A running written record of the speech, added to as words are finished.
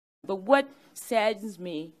But what saddens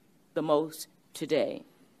me the most today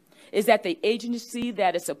is that the agency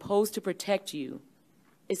that is supposed to protect you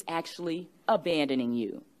is actually abandoning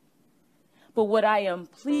you. But what I am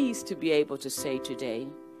pleased to be able to say today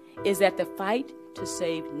is that the fight to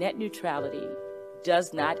save net neutrality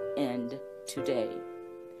does not end today.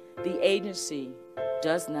 The agency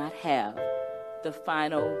does not have the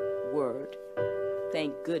final word.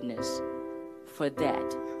 Thank goodness for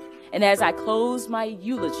that. And as I close my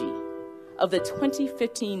eulogy of the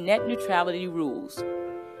 2015 net neutrality rules,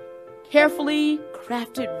 carefully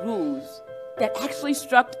crafted rules that actually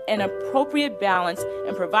struck an appropriate balance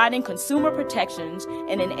in providing consumer protections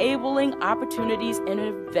and enabling opportunities and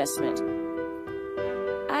investment,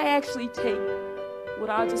 I actually take what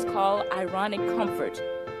I'll just call ironic comfort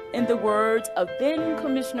in the words of then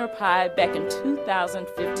Commissioner Pai back in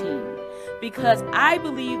 2015, because I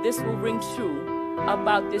believe this will ring true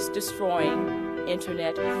about this destroying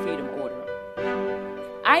internet freedom order.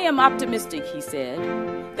 I am optimistic, he said,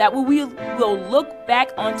 that we will look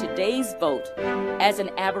back on today's vote as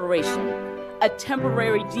an aberration, a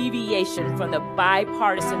temporary deviation from the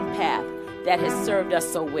bipartisan path that has served us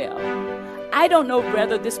so well. I don't know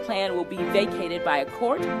whether this plan will be vacated by a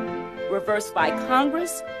court, reversed by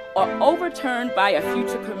Congress, or overturned by a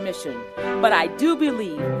future commission, but I do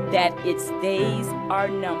believe that its days are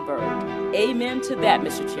numbered. Amen to that,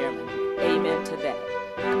 Mr. Chairman. Amen to that.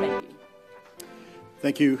 Thank you.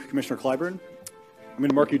 Thank you, Commissioner Clyburn. I'm going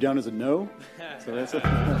to mark you down as a no. So that's it.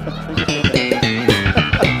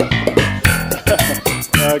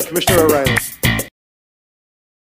 Commissioner O'Reilly.